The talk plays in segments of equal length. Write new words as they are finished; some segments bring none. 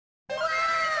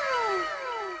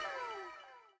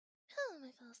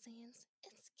Hello Saiyans,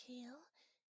 it's Kale,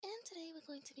 and today we're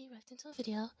going to be reacting to a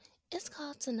video. It's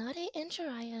called TSUNADE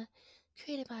Jiraiya,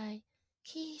 created by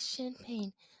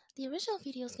Kishinpain. The original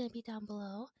video is going to be down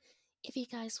below if you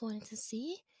guys wanted to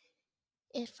see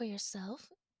it for yourself,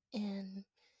 and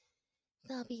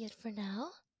that'll be it for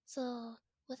now. So,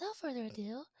 without further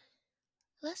ado,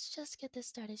 let's just get this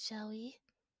started, shall we?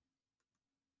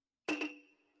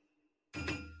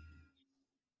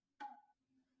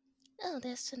 Oh,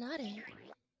 there's TSUNADE.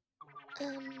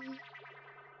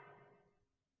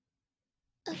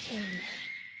 Okay.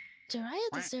 Jiraiya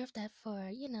deserved that for,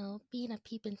 being a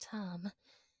peeping Tom.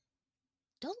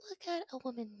 Don't look at a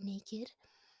woman naked.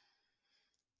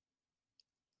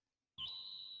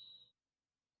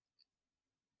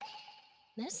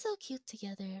 They're so cute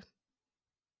together.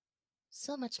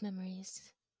 So much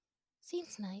memories.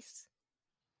 Seems nice.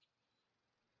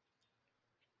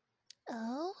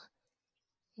 Oh?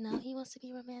 Now he wants to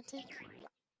be romantic?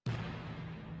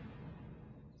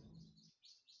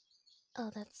 Oh,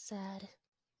 that's sad.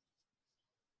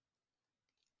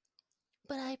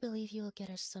 But I believe you will get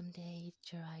her someday,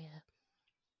 Jiraiya.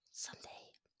 Someday.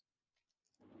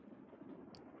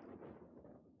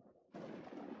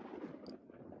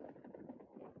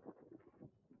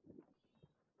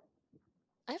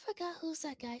 I forgot who's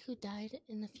that guy who died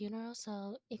in the funeral,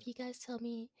 so if you guys tell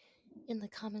me in the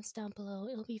comments down below,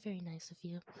 it'll be very nice of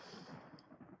you.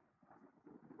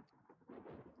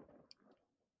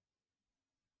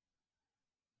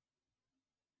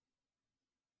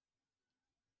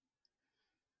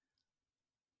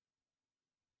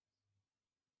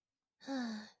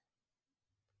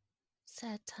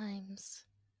 Sad times.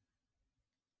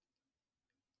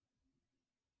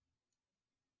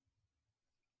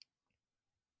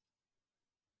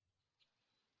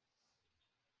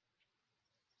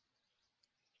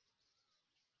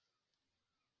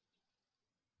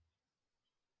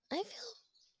 I feel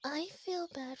I feel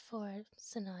bad for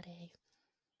TSUNADE.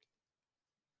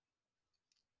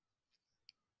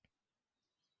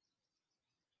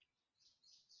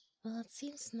 Well, it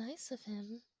seems nice of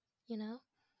him, you know?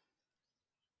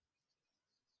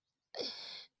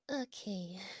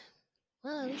 Okay.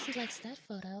 Well, at least he likes that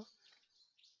photo.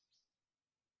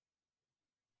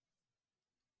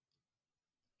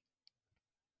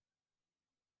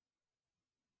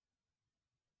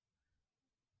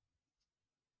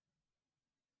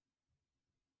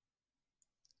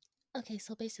 Okay,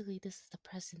 so basically this is the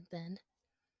present then.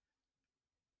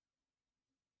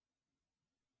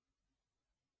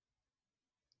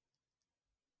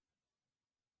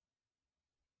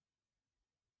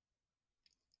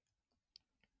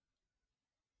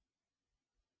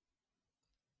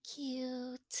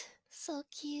 Cute. So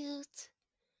cute.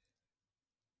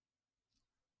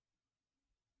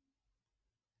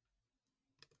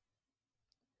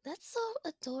 That's so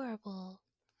adorable.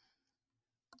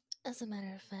 As a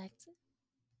matter of fact,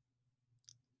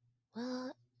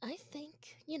 well, I think,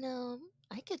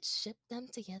 I could ship them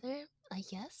together, I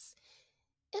guess.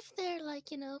 If they're like,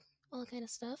 all kind of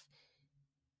stuff.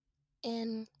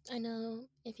 And I know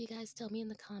if you guys tell me in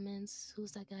the comments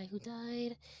who's that guy who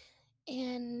died,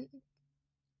 and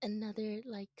another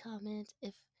like comment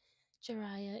if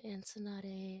Jiraiya and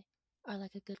TSUNADE are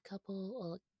like a good couple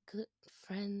or good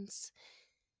friends.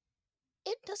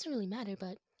 It doesn't really matter,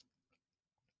 but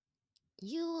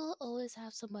you will always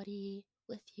have somebody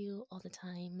with you all the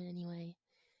time anyway.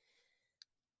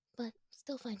 But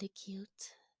still find it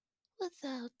cute.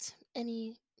 Without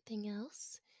anything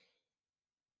else,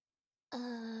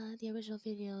 the original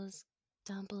videos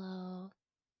down below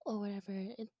or whatever,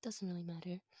 it doesn't really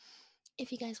matter.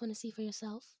 If you guys want to see for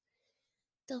yourself,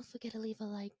 don't forget to leave a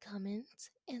like, comment,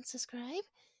 and subscribe.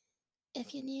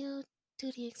 If you're new,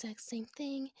 do the exact same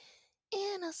thing,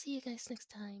 and I'll see you guys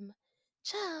next time.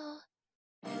 Ciao!